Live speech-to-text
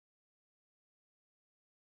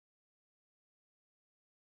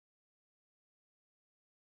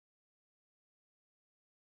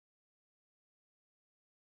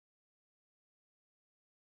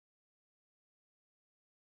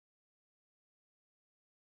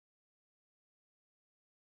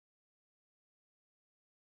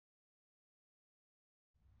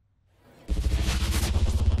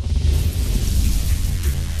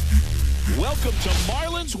to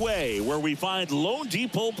Marlins Way, where we find Lone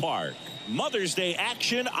Depot Park. Mother's Day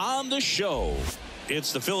action on the show.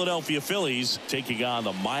 It's the Philadelphia Phillies taking on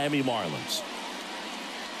the Miami Marlins.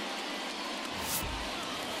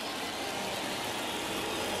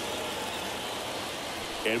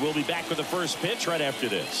 And we'll be back with the first pitch right after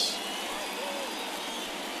this.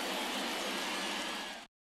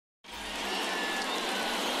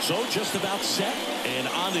 So just about set, and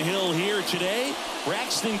on the hill here today,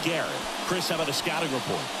 Braxton Garrett. Chris, how about a scouting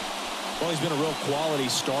report? Well, he's been a real quality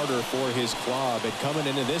starter for his club, and coming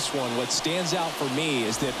into this one, what stands out for me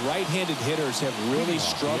is that right-handed hitters have really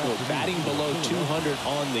struggled batting below 200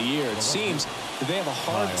 on the year. It seems that they have a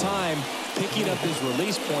hard time picking up his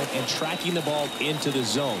release point and tracking the ball into the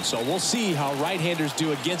zone. So we'll see how right-handers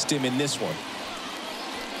do against him in this one.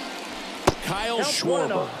 Kyle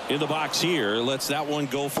Schwarber in the box here lets that one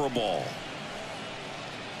go for a ball.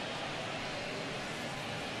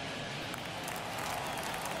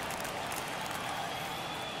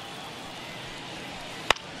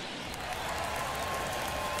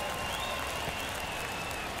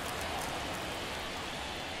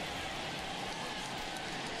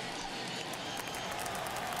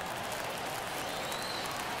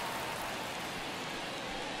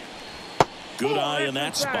 Good eye in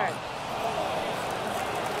that spot.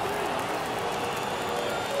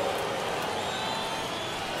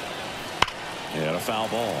 And a foul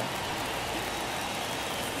ball.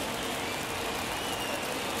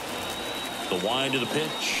 The wind of the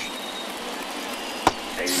pitch.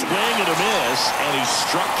 Swing and a miss, and he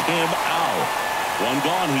struck him out. One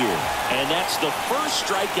gone here, and that's the first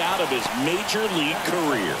strikeout of his major league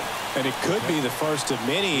career. And it could be the first of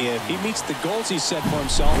many if he meets the goals he set for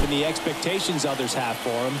himself and the expectations others have for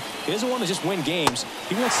him. He doesn't want to just win games.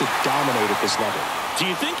 He wants to dominate at this level. Do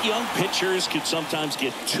you think young pitchers could sometimes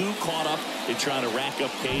get too caught up in trying to rack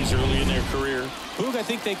up Ks early in their career? Boog, I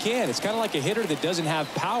think they can. It's kind of like a hitter that doesn't have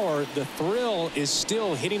power. The thrill is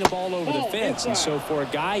still hitting the ball over the fence. And so for a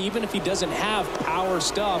guy, even if he doesn't have power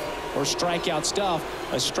stuff or strikeout stuff,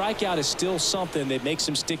 a strikeout is still something that makes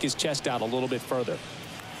him stick his chest out a little bit further.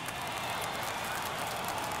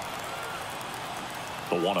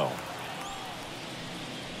 The 1-0.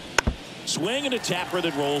 Swing and a tapper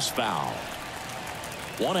that rolls foul.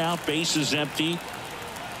 One out, base is empty.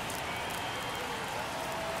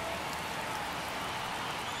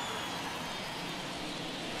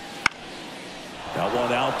 That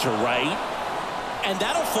one out to right. And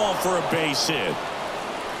that'll fall for a base hit.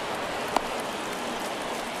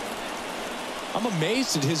 I'm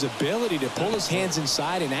amazed at his ability to pull his hands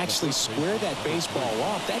inside and actually square that baseball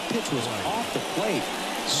off. That pitch was off the plate.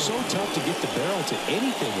 So tough to get the barrel to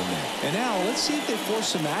anything in there. And now let's see if they force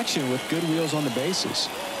some action with good wheels on the bases.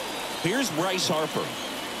 Here's Bryce Harper.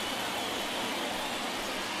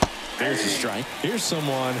 There's a strike. Here's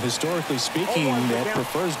someone, historically speaking, that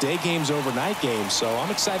prefers day games over night games. So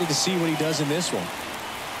I'm excited to see what he does in this one.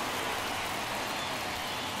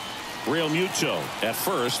 Real Muto at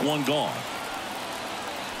first, one gone.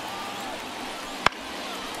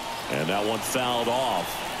 And that one fouled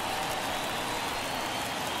off.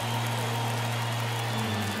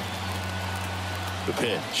 The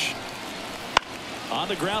pitch. On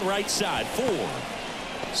the ground right side. 4,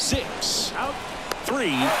 6, out, 3.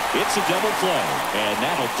 It's a double play. And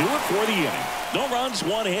that'll do it for the inning. No runs,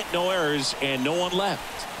 one hit, no errors, and no one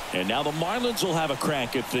left. And now the Marlins will have a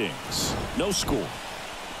crack at things. No score.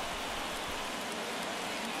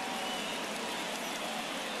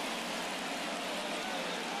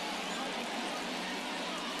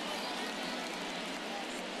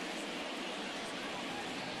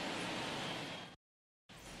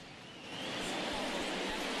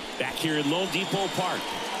 Back here at Lone Depot Park.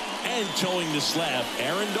 And towing the slab,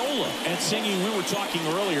 Aaron Nola. And singing, we were talking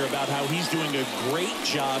earlier about how he's doing a great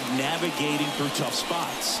job navigating through tough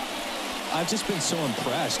spots. I've just been so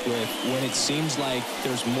impressed with when it seems like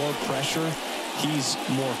there's more pressure, he's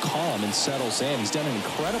more calm and settles in. He's done an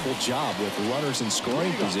incredible job with runners in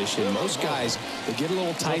scoring position. Most guys, they get a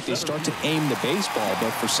little tight, they start to aim the baseball,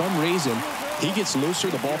 but for some reason, he gets looser,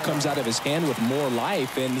 the ball comes out of his hand with more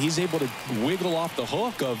life, and he's able to wiggle off the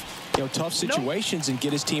hook of tough situations and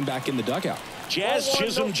get his team back in the dugout. Jazz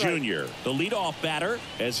Chisholm Jr., the leadoff batter,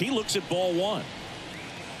 as he looks at ball 1.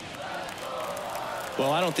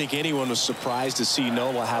 Well, I don't think anyone was surprised to see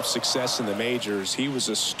Nola have success in the majors. He was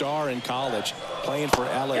a star in college, playing for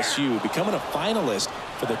LSU, becoming a finalist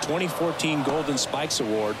for the 2014 Golden Spikes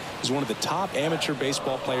Award as one of the top amateur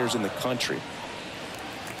baseball players in the country.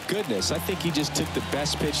 Goodness, I think he just took the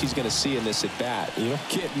best pitch he's going to see in this at bat. You don't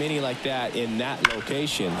get many like that in that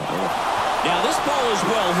location. Now this ball is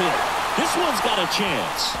well hit. This one's got a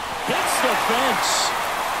chance. Hits the fence.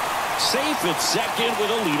 Safe at second with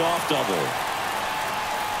a leadoff double.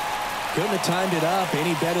 Couldn't have timed it up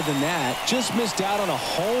any better than that. Just missed out on a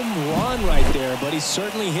home run right there, but he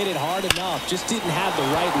certainly hit it hard enough. Just didn't have the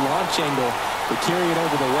right launch angle to carry it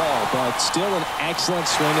over the wall, but still an excellent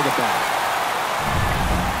swing of the bat.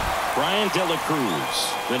 Brian De La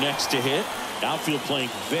Cruz, the next to hit. Outfield playing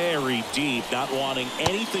very deep, not wanting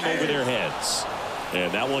anything over their heads.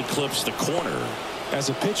 And that one clips the corner. As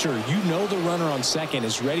a pitcher, you know the runner on second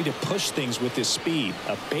is ready to push things with his speed.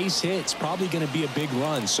 A base hit's probably going to be a big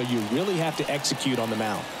run, so you really have to execute on the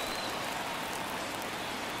mound.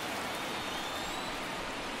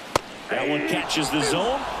 That one catches the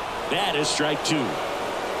zone. That is strike two.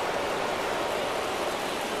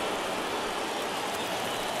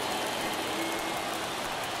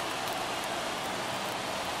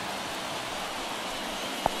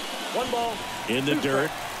 One ball. In the dirt.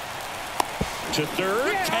 To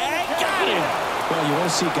third. Tag. Got him. Well, you want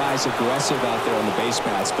to see guys aggressive out there on the base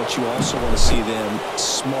paths, but you also want to see them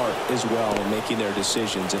smart as well in making their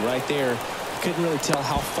decisions. And right there, you couldn't really tell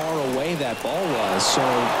how far away that ball was. So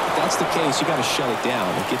if that's the case, you got to shut it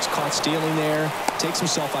down. It gets caught stealing there, takes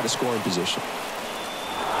himself out of scoring position.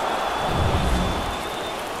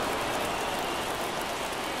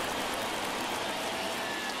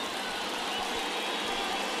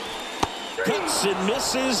 Cuts and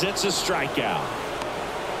misses. It's a strikeout.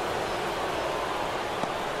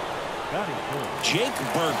 Jake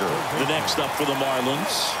Berger, the next up for the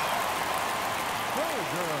Marlins.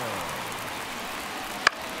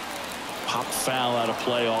 Pop foul out of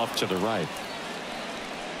play off to the right.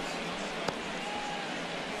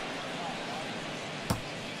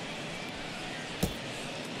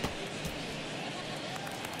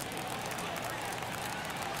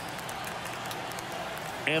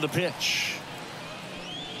 And a pitch.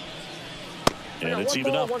 And it's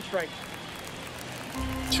even up. 1 strike.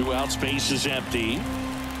 2 outs, base is empty.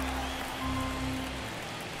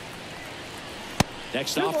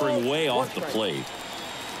 Next offering way off the plate.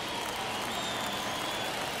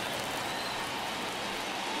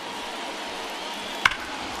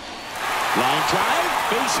 Line drive,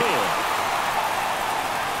 base hit.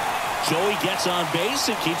 Joey gets on base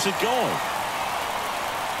and keeps it going.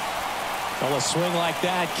 Well, a swing like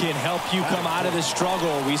that can help you come out of the struggle.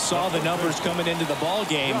 We saw the numbers coming into the ball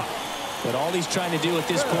game, but all he's trying to do at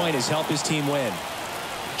this point is help his team win.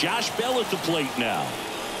 Josh Bell at the plate now.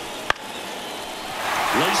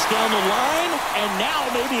 Lace down the line, and now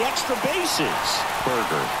maybe extra bases.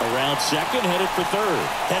 Berger around second, headed for third,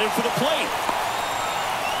 headed for the plate.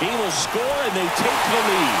 He will score, and they take the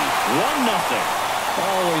lead. 1-0.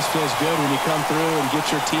 Always feels good when you come through and get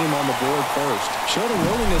your team on the board first. Showed a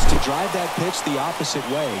willingness to drive that pitch the opposite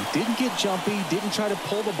way. Didn't get jumpy, didn't try to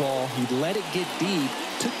pull the ball. He let it get deep,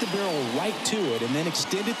 took the barrel right to it, and then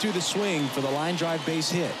extended through the swing for the line drive base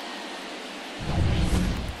hit.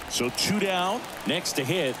 So 2 down. Next to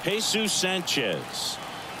hit, Jesus Sanchez.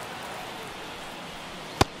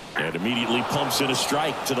 And immediately pumps in a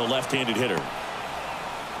strike to the left-handed hitter.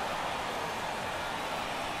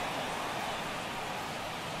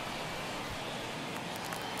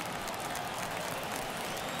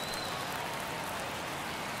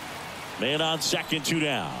 Man on second, 2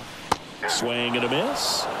 down. Swing and a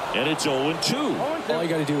miss, and it's 0-2. All you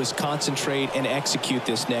got to do is concentrate and execute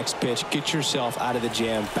this next pitch. Get yourself out of the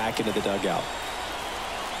jam, back into the dugout.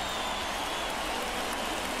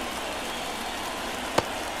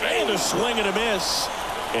 And a swing and a miss,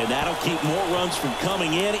 and that'll keep more runs from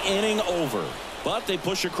coming in. Inning over, but they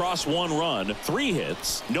push across 1 run, 3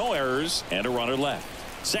 hits, no errors, and a runner left.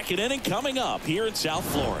 Second inning coming up here in South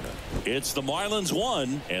Florida. It's the Marlins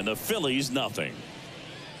 1 and the Phillies 0.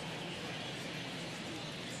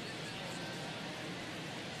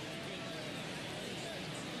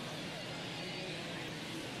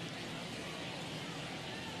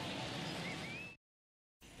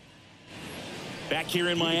 Back here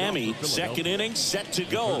in Miami, second inning set to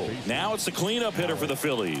go. Now it's the cleanup hitter for the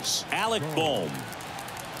Phillies, Alec Bohm.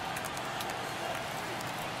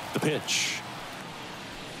 The pitch.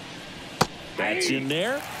 That's in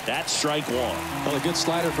there. That's strike 1. Well, a good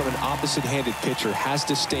slider from an opposite-handed pitcher has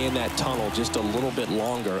to stay in that tunnel just a little bit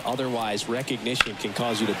longer. Otherwise, recognition can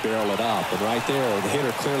cause you to barrel it up. And right there, the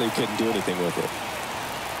hitter clearly couldn't do anything with it.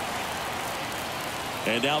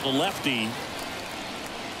 And now the lefty.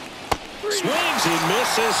 Swings and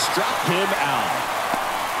misses. Struck him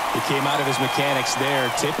out. He came out of his mechanics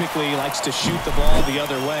there. Typically likes to shoot the ball the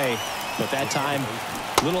other way, but that time,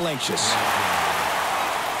 a little anxious.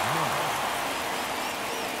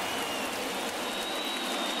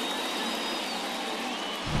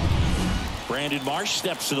 Brandon Marsh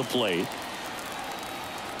steps to the plate.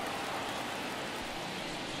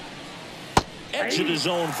 Edge of the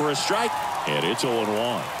zone for a strike. And it's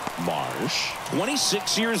 0-1. Marsh,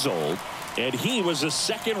 26 years old, and he was a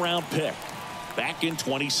second-round pick back in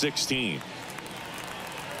 2016.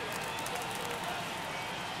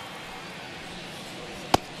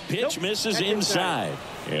 Pitch misses inside.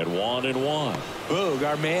 And 1-1. Boog,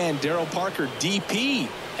 our man Darryl Parker, DP,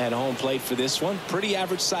 at home plate for this one. Pretty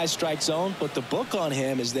average size strike zone, but the book on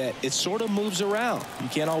him is that it sort of moves around. You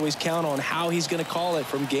can't always count on how he's going to call it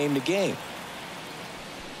from game to game.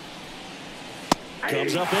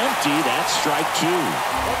 Comes up empty. That's strike 2.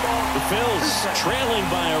 The Phillies trailing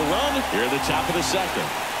by a run here at the top of the second.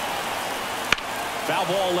 Foul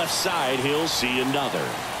ball left side. He'll see another.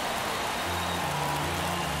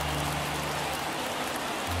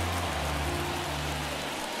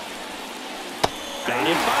 Got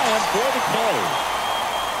it by him for the play.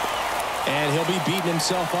 And he'll be beating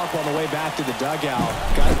himself up on the way back to the dugout.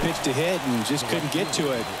 Got a pitch to hit and just couldn't get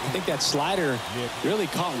to it. I think that slider really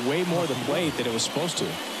caught way more of the plate than it was supposed to.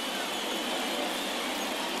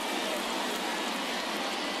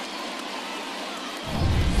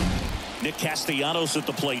 Nick Castellanos at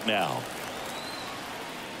the plate now.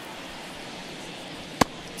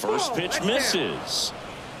 First pitch misses.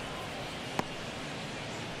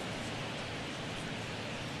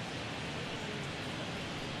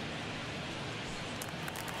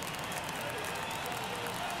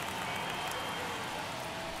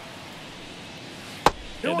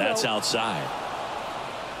 And that's outside.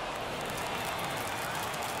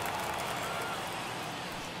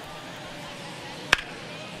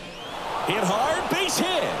 Hit hard, base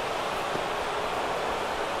hit.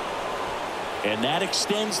 And that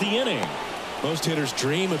extends the inning. Most hitters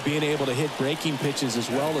dream of being able to hit breaking pitches as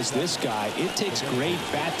well as this guy. It takes great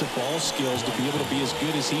bat-to-ball skills to be able to be as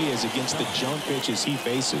good as he is against the junk pitches he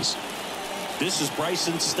faces. This is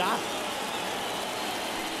Bryson's stop.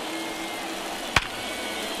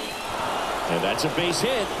 And that's a base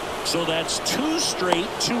hit. So that's 2 straight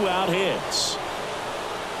 2-out hits.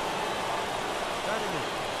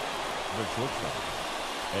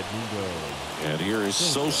 And here is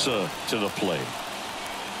Sosa to the plate.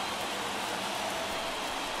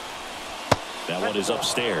 That one is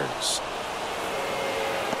upstairs.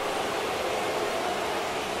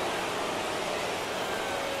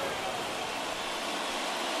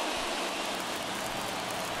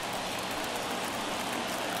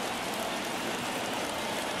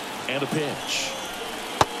 And a pitch.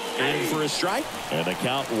 In for a strike. And the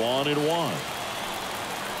count 1-1.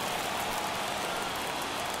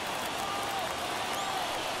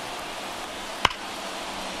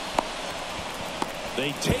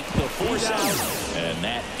 They take the force out. And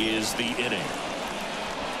that is the inning.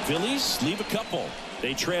 Phillies leave a couple.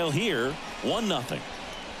 They trail here 1-0.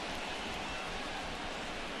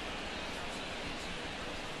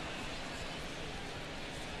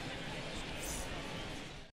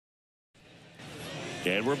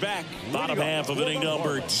 And we're back. Bottom half of inning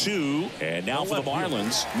number 2. And now for the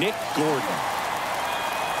Marlins, Nick Gordon.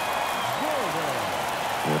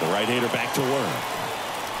 With the right-hander back to work.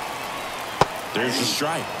 There's a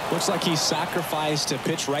strike. Looks like he sacrificed a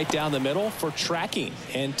pitch right down the middle for tracking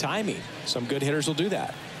and timing. Some good hitters will do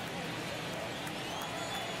that.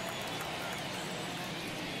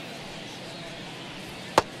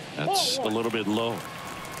 That's a little bit low.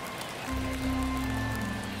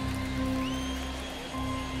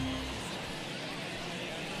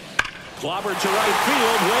 Clobbered to right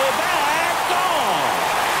field, way back, gone.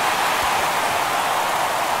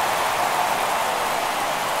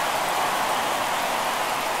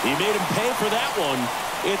 He made him pay for that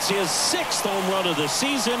one. It's his 6th home run of the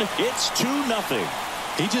season. It's 2-0.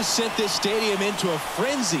 He just sent this stadium into a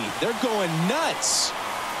frenzy. They're going nuts.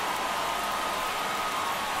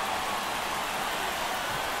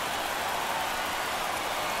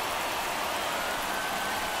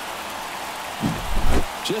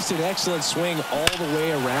 Just an excellent swing all the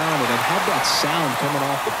way around, and it had that sound coming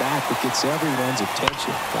off the bat that gets everyone's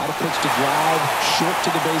attention. Got a pitch to drive, short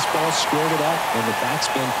to the baseball, squared it up, and the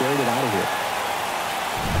backspin carried it out of here.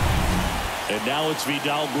 And now it's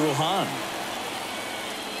Vidal Brujan.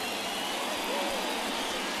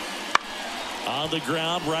 On the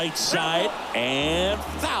ground, right side, and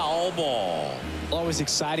foul ball. Always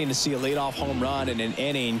exciting to see a leadoff home run in an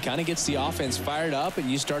inning. Kind of gets the offense fired up, and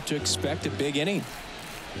you start to expect a big inning.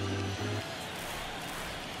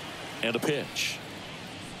 And a pitch.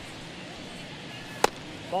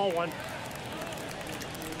 Ball 1.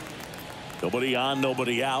 Nobody on,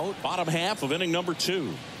 nobody out. Bottom half of inning number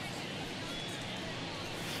 2.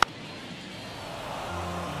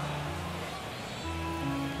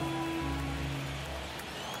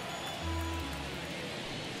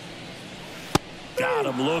 Got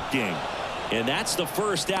him looking. And that's the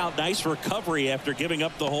first out. Nice recovery after giving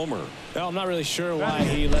up the homer. Well, I'm not really sure why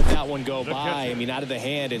he let that one go by. I mean, out of the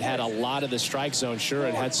hand, it had a lot of the strike zone. Sure,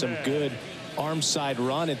 it had some good arm side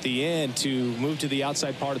run at the end to move to the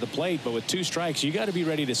outside part of the plate. But with 2 strikes, you got to be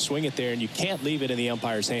ready to swing it there, and you can't leave it in the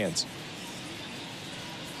umpire's hands.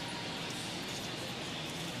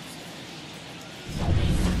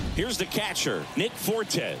 Here's the catcher, Nick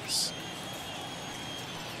Fortes.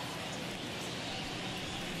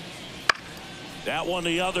 That one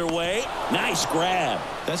the other way. Nice grab.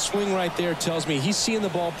 That swing right there tells me he's seeing the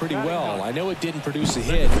ball pretty well. I know it didn't produce a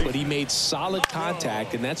hit, but he made solid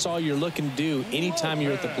contact, and that's all you're looking to do anytime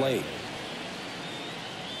you're at the plate.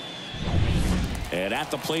 And at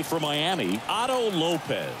the plate for Miami, Otto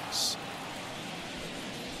Lopez.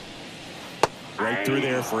 Right through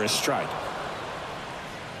there for a strike.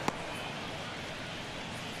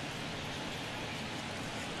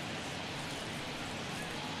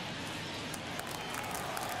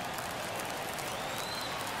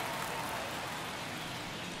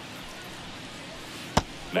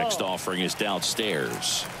 Next offering is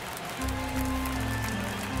downstairs.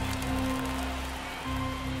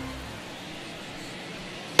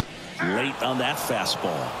 Late on that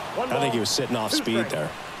fastball. I think he was sitting off speed there.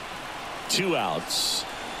 2 outs.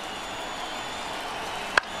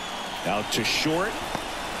 Out to short.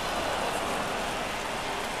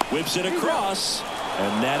 Whips it across.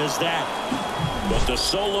 And that is that. But the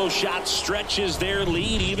solo shot stretches their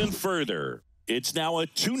lead even further. It's now a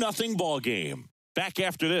 2-0 ball game. Back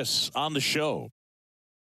after this on the show.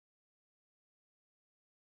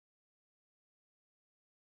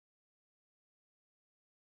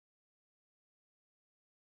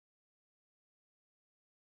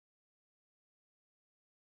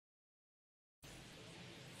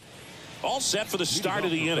 All set for the start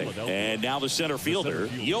of the inning. And now the center fielder,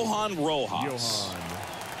 Johan Rojas.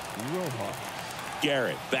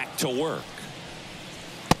 Garrett back to work.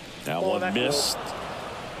 That one missed.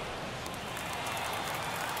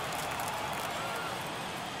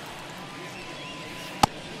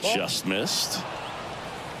 Just missed.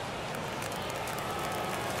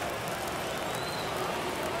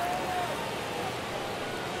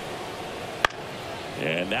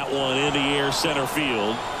 And that one in the air center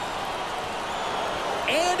field.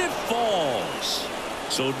 And it falls.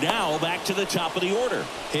 So now back to the top of the order.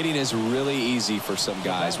 Hitting is really easy for some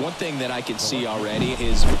guys. One thing that I can see already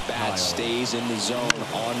is bat stays in the zone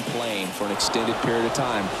on plane for an extended period of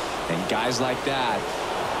time. And guys like that,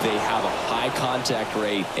 they have a high contact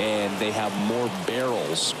rate and they have more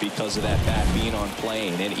barrels because of that bat being on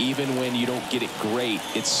plane. And even when you don't get it great,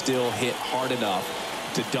 it's still hit hard enough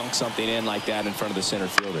to dunk something in like that in front of the center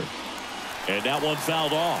fielder. And that one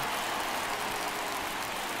fouled off.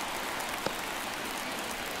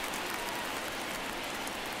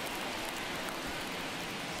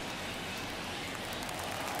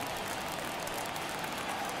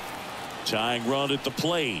 Tying run at the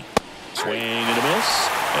plate. Swing and a miss.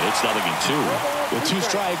 And it's 0-2. With 2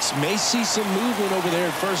 strikes, may see some movement over there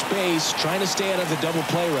at first base, trying to stay out of the double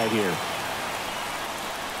play right here.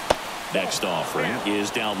 Next offering is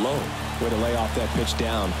down low. Way to lay off that pitch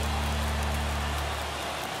down.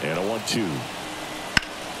 And a 1-2.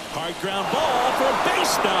 Hard ground ball for a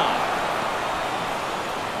base knock.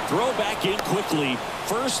 Throw back in quickly.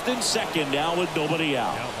 First and second now with nobody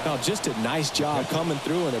out. Now just a nice job coming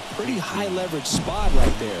through in a pretty high leverage spot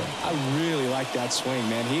right there. I really like that swing,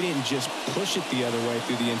 man. He didn't just push it the other way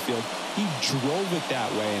through the infield. He drove it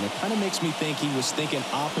that way, and it kind of makes me think he was thinking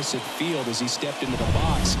opposite field as he stepped into the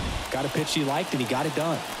box. Got a pitch he liked, and he got it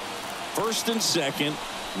done. First and second,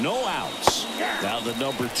 no outs. Now the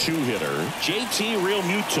number 2 hitter, JT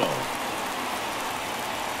Realmuto.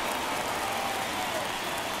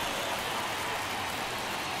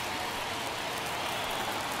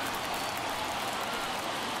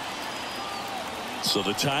 So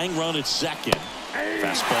the tying run at second.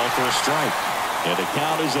 Fastball for a strike. And the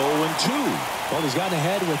count is 0-2. Well, he's gotten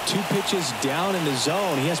ahead with 2 pitches down in the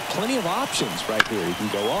zone. He has plenty of options right here. He can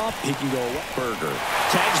go up. He can go up. Berger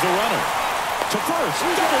tags the runner to first.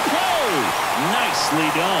 Double play. Nicely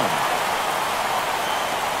done.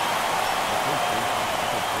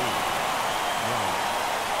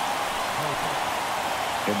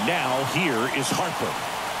 And now here is Harper.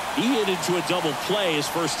 He hit into a double play his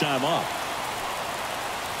first time up.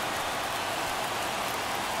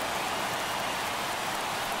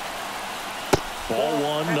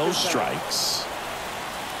 Ball 1, no strikes.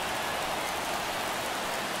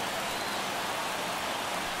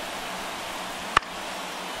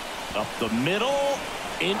 Up the middle,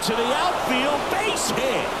 into the outfield, base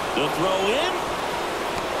hit. The throw in.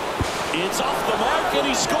 It's off the mark, and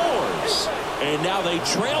he scores. And now they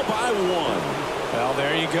trail by 1. Well,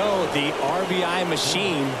 there you go. The RBI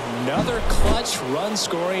machine. Another clutch run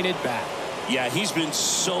scoring at bat. Yeah, he's been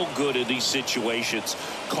so good in these situations.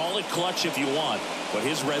 Call it clutch if you want, but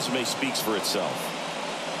his resume speaks for itself.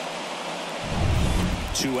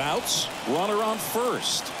 2 outs, runner on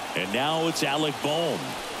first. And now it's Alec Bohm.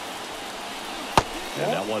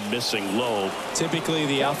 And that one missing low. Typically,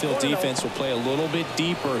 the outfield defense will play a little bit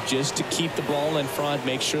deeper just to keep the ball in front,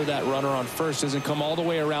 make sure that runner on first doesn't come all the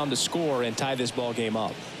way around to score and tie this ball game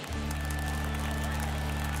up.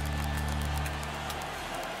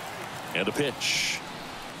 And a pitch.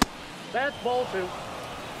 That's ball 2.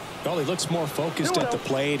 Well, he looks more focused at the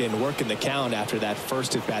plate and working the count after that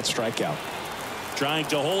first at-bat strikeout. Trying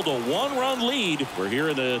to hold a 1-run lead. We're here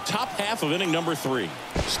in the top half of inning number 3.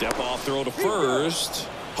 Step off throw to first.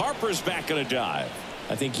 Harper's back in a dive.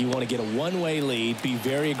 I think you want to get a one-way lead, be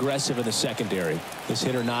very aggressive in the secondary. This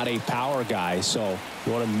hitter not a power guy, so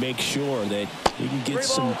you want to make sure that you can get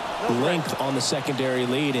some length on the secondary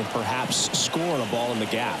lead and perhaps score a ball in the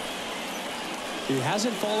gap. He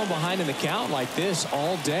hasn't fallen behind in the count like this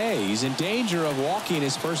all day. He's in danger of walking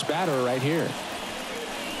his first batter right here.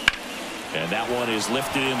 And that one is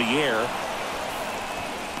lifted in the air.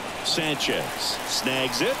 Sanchez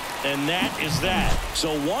snags it, and that is that.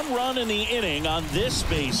 So 1 run in the inning on this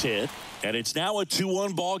base hit, and it's now a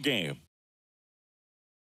 2-1 ball game.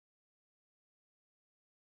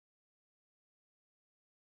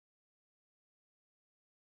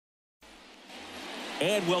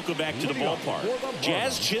 And welcome back to the ballpark.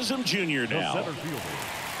 Jazz Chisholm Jr. now.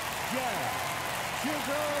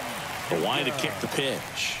 The line to kick the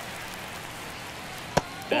pitch.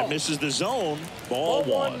 That misses the zone. Ball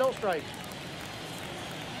 1. No strike.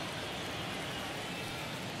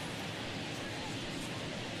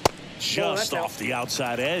 Just off the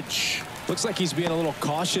outside edge. Looks like he's being a little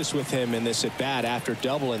cautious with him in this at bat after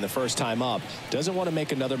doubling the first time up. Doesn't want to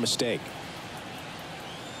make another mistake.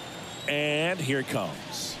 And here it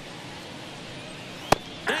comes.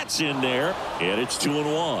 That's in there, and it's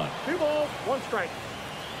 2-1. 2 balls, 1 strike.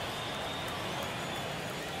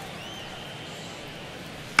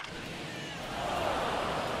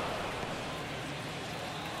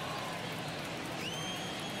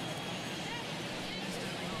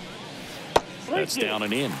 That's down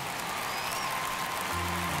and in.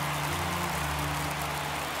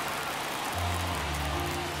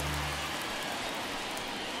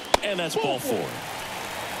 And that's ball 4. Well,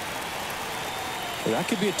 that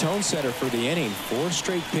could be a tone setter for the inning. 4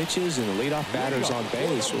 straight pitches and the leadoff batter's on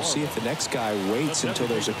base. We'll see if the next guy waits until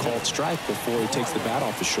there's a called strike before he takes the bat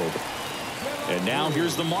off the shoulder. And now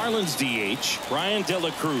here's the Marlins DH, Brian De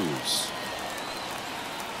La Cruz.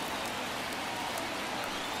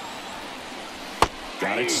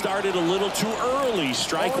 Got it started a little too early.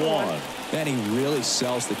 Strike 1. And he really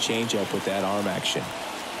sells the changeup with that arm action.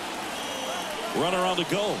 Runner on the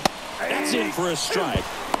go. That's in for a strike.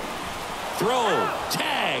 Throw.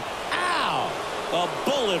 Tag. Ow. A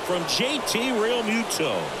bullet from JT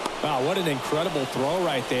Realmuto. Wow, what an incredible throw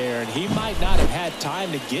right there. And he might not have had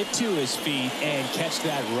time to get to his feet and catch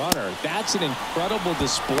that runner. That's an incredible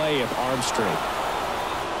display of arm strength.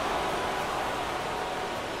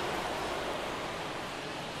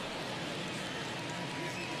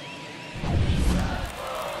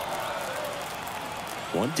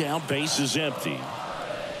 One down, base is empty.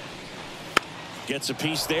 Gets a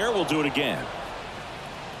piece there. We'll do it again.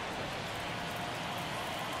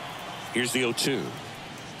 Here's the 0-2.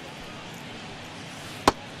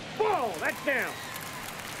 Ball, that's down.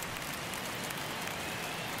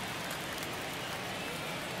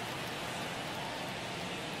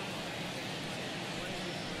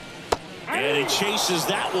 And he chases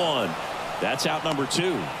that one. That's out number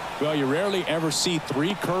 2. Well, you rarely ever see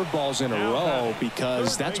 3 curveballs in a row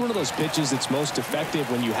because that's one of those pitches that's most effective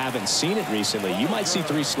when you haven't seen it recently. You might see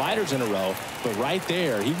 3 sliders in a row, but right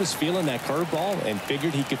there, he was feeling that curveball and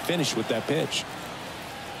figured he could finish with that pitch.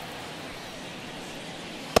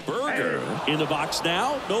 Berger in the box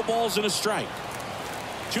now. No balls and a strike.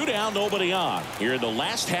 2 down, nobody on. Here in the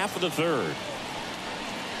last half of the 3rd.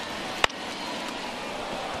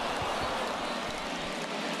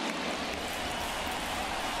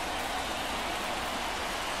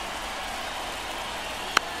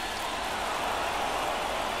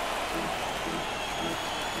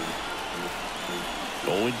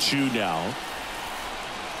 Going 2 now.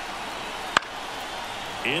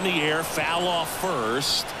 In the air, foul off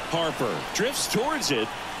first. Harper drifts towards it.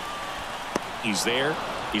 He's there.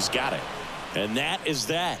 He's got it. And that is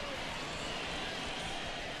that.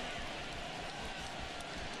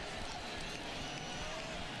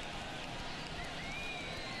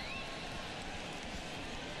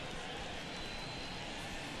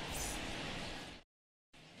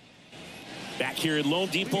 back here at Lone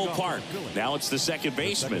Depot Park. Now it's the second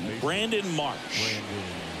baseman, Brandon Marsh.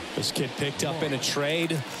 This kid picked up in a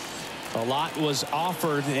trade. A lot was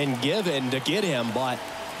offered and given to get him, but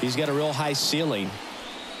he's got a real high ceiling.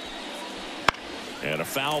 And a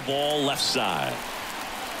foul ball left side.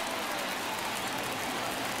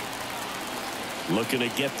 Looking to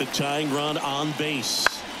get the tying run on base.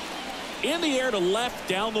 In the air to left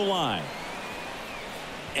down the line.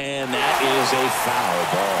 And that is a foul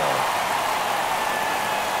ball.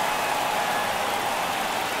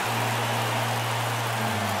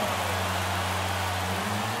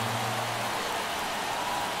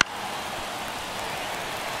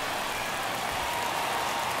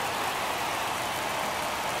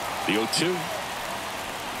 The 0-2.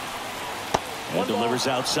 And delivers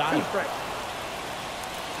outside.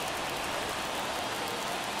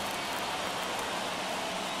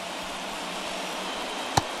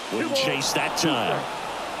 Wouldn't chase that time.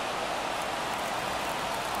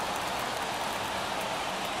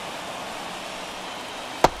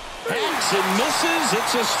 Hacks and misses.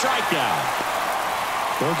 It's a strikeout.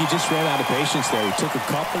 Bogey just ran out of patience there. He took a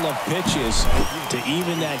couple of pitches to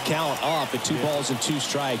even that count up at 2 balls and 2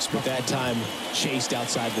 strikes, but that time chased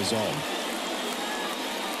outside the zone.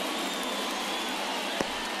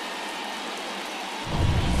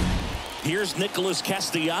 Here's Nicholas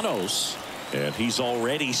Castellanos, and he's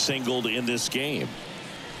already singled in this game.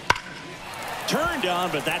 Turned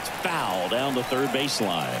on, but that's foul down the third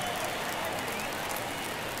baseline.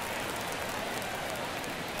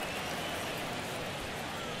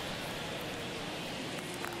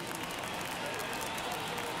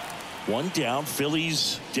 One down,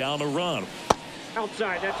 Phillies down a run.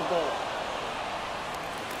 Outside, that's a ball.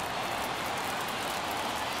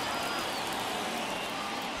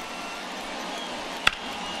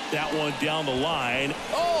 That one down the line.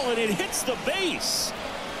 Oh, and it hits the base.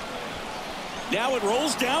 Now it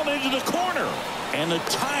rolls down into the corner. And the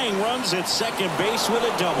tying runs at second base with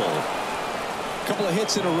a double. A couple of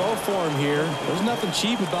hits in a row for him here. There's nothing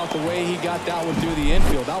cheap about the way he got that one through the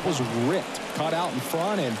infield. That was ripped. Caught out in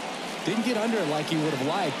front and didn't get under it like he would have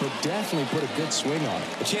liked, but definitely put a good swing on it.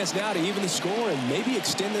 A chance now to even the score and maybe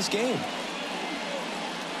extend this game.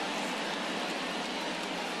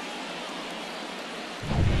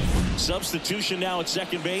 Substitution now at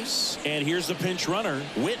second base. And here's the pinch runner,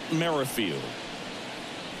 Whit Merrifield.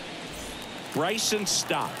 Bryson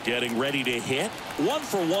Stott getting ready to hit. 1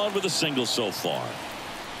 for 1 with a single so far.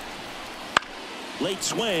 Late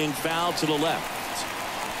swing, foul to the left.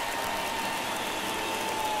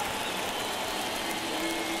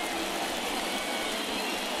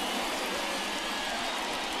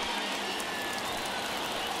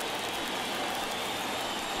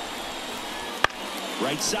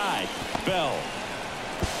 Right side, Bell.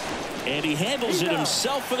 And he handles it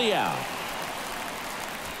himself for the out.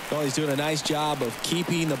 Well, he's doing a nice job of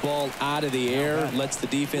keeping the ball out of the air. Lets the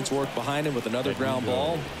defense work behind him with another ground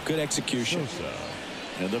ball. Good execution.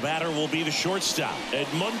 And the batter will be the shortstop,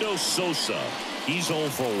 Edmundo Sosa. He's 0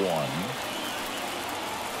 for 1.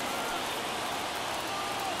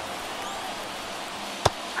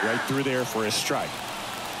 Right through there for a strike.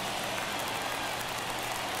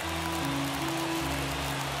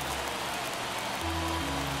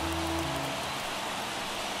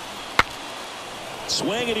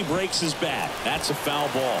 Swing and he breaks his bat. That's a foul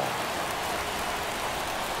ball.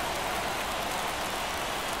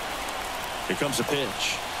 Here comes a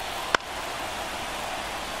pitch.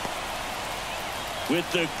 With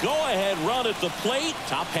the go-ahead run at the plate,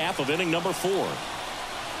 top half of inning number 4.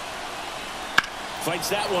 Fights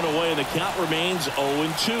that one away and the count remains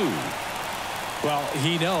 0-2. Well,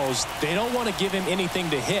 he knows they don't want to give him anything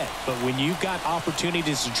to hit, but when you've got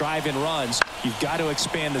opportunities to drive in runs, you've got to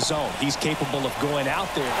expand the zone. He's capable of going out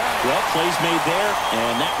there. Well, plays made there,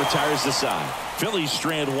 and that retires the side. Phillies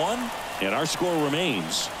strand 1, and our score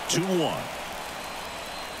remains 2-1.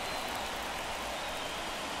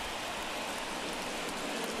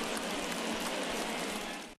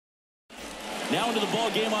 Now into the ball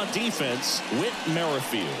game on defense, Whit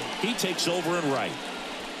Merrifield. He takes over in right.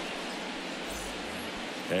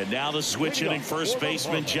 And now the switch hitting first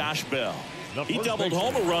baseman Josh Bell. He doubled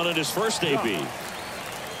home a run in his first AB.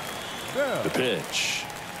 The pitch.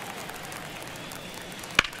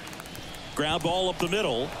 Ground ball up the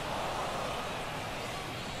middle.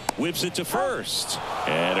 Whips it to first.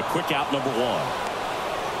 And a quick out, number 1.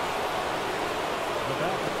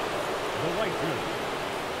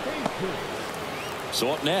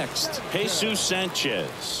 So up next, Jesus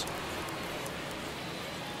Sanchez.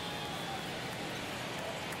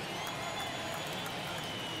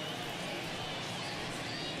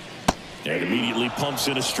 And immediately pumps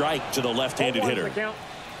in a strike to the left-handed hitter.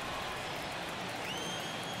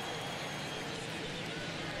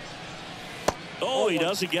 Oh, he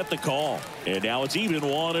doesn't get the call. And now it's even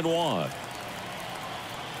 1-1.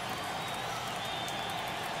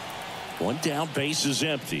 One down, base is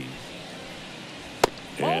empty.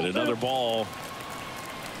 And another ball.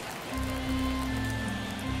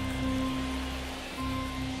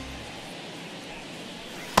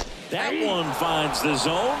 That one finds the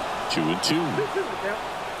zone. 2-2.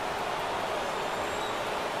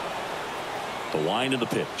 The wind of the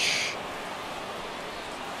pitch.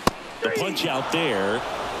 The punch out there,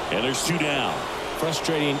 and there's 2 down.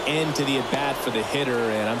 Frustrating end to the at-bat for the hitter,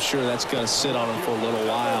 and I'm sure that's going to sit on him for a little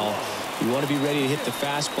while. You want to be ready to hit the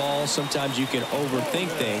fastball. Sometimes you can overthink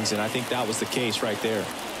things, and I think that was the case right there.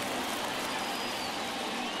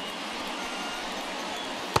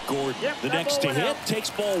 Gordon, the next to hit, takes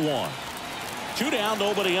ball 1. 2 down,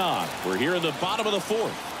 nobody on. We're here in the bottom of the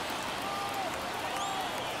 4th.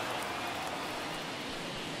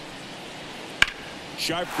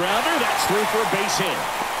 Sharp grounder, that's through for a base hit.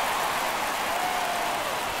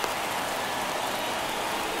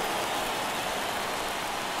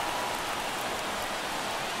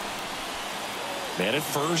 Man at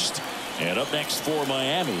first, and up next for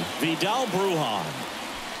Miami, Vidal Brujan.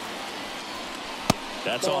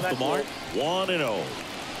 That's off the mark. 1-0.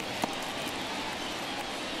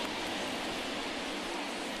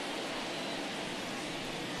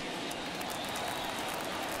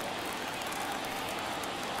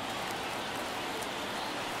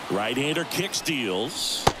 Right-hander kick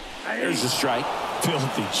steals. There's a strike.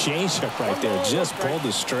 Filthy changeup right there. Just pulled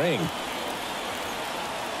the string.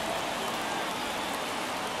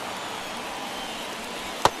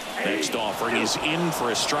 Next offering is in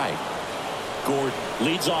for a strike. Gordon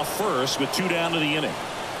leads off first with 2 down to the inning.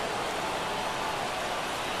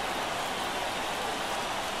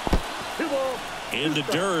 In the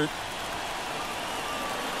dirt.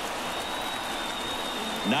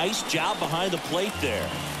 Nice job behind the plate there.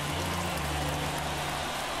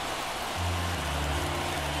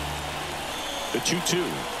 The 2-2.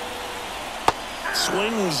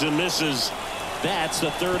 Swings and misses. That's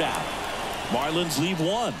the 3rd out. Marlins leave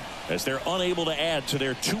 1 as they're unable to add to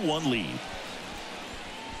their 2-1 lead.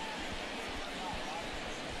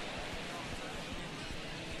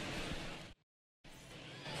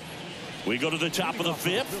 We go to the top of the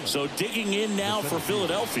 5th. So digging in now for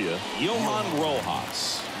Philadelphia, Johan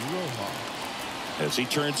Rojas. As he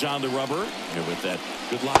turns on the rubber, and with that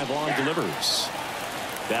good live arm delivers.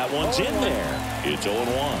 That one's in there. It's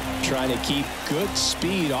 0-1. Trying to keep good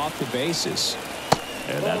speed off the bases.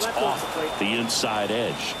 And that's off the inside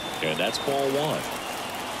edge. And that's ball 1.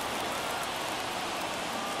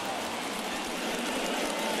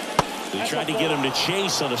 They tried to get him to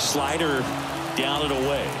chase on a slider down and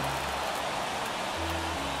away.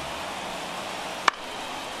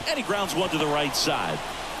 And he grounds one to the right side.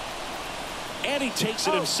 And he takes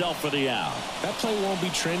it himself for the out. That play won't be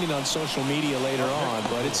trending on social media later on,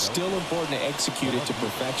 but it's still important to execute it to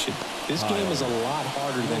perfection. This game is a lot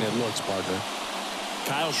harder than it looks, partner.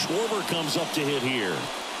 Kyle Schwarber comes up to hit here.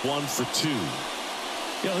 1 for 2.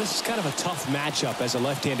 You know, this is kind of a tough matchup as a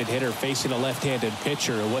left-handed hitter facing a left-handed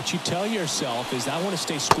pitcher. What you tell yourself is, I want to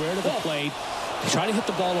stay square to the plate, try to hit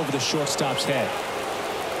the ball over the shortstop's head.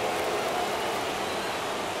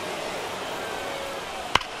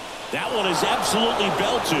 That one is absolutely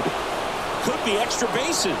belted. Could be extra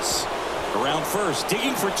bases. Around first,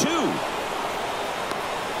 digging for 2.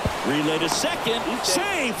 Relay to second.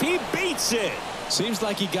 Safe. He beats it. Seems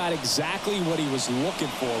like he got exactly what he was looking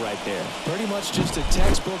for right there. Pretty much just a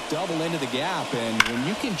textbook double into the gap. And when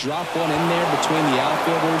you can drop one in there between the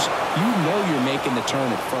outfielders, you know you're making the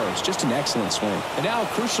turn at first. Just an excellent swing. And now a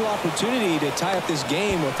crucial opportunity to tie up this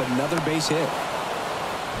game with another base hit.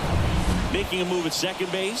 Making a move at second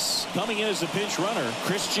base. Coming in as a pinch runner,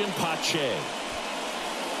 Christian Pache.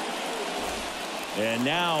 And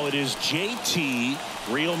now it is JT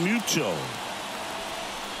Realmuto.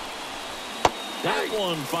 That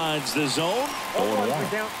one finds the zone.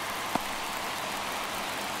 0-1.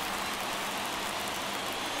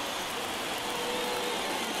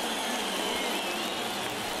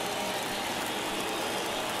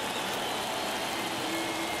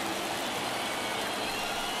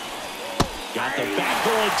 Got the bat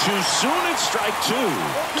going too soon. It's strike 2.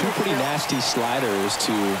 2 pretty nasty sliders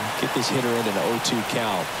to get this hitter in an 0-2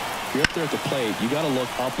 count. If you're up there at the plate, you got to look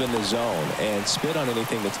up in the zone and spit on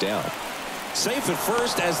anything that's down. Safe at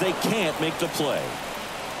first as they can't make the play.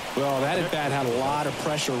 Well, that at-bat had a lot of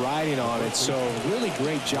pressure riding on it, so really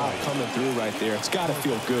great job coming through right there. It's got to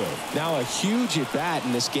feel good. Now a huge at-bat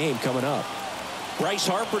in this game coming up. Bryce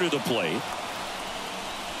Harper to the plate.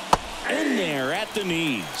 In there at the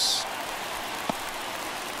knees.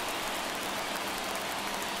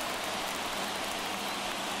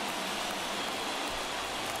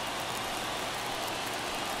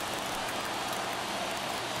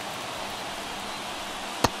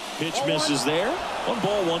 Pitch misses there. 1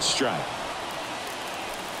 ball, 1 strike.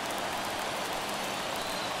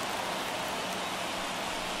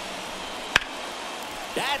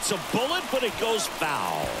 That's a bullet, but it goes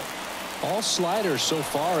foul. All sliders so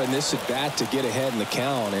far in this at-bat to get ahead in the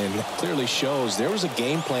count, and clearly shows there was a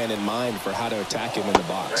game plan in mind for how to attack him in the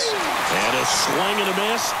box. And a swing and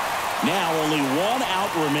a miss. Now only 1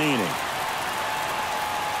 out remaining.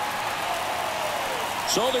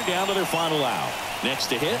 So they're down to their final out. Next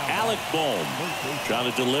to hit, Alec Bohm.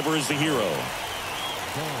 Trying to deliver as the hero.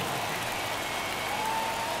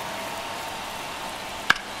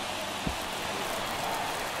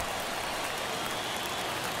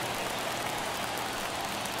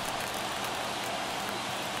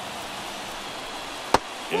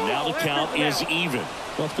 And now the count is even.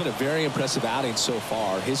 Well, it's been a very impressive outing so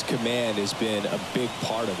far. His command has been a big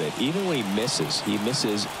part of it. Even when he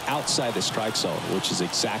misses outside the strike zone, which is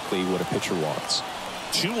exactly what a pitcher wants.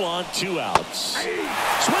 2 on, 2 outs.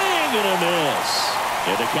 Swing and a miss.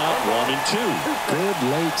 And the count 1 and 2. Good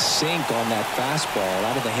late sink on that fastball.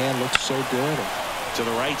 Out of the hand looks so good. To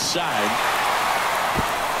the right side.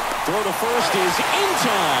 Throw to first is in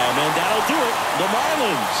time, and that'll do it. The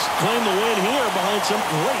Marlins claim the win here behind some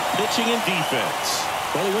great pitching and defense.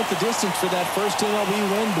 Well, he went the distance for that first MLB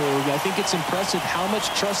win, Boog. I think it's impressive how much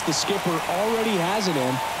trust the skipper already has in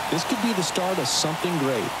him. This could be the start of something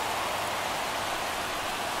great.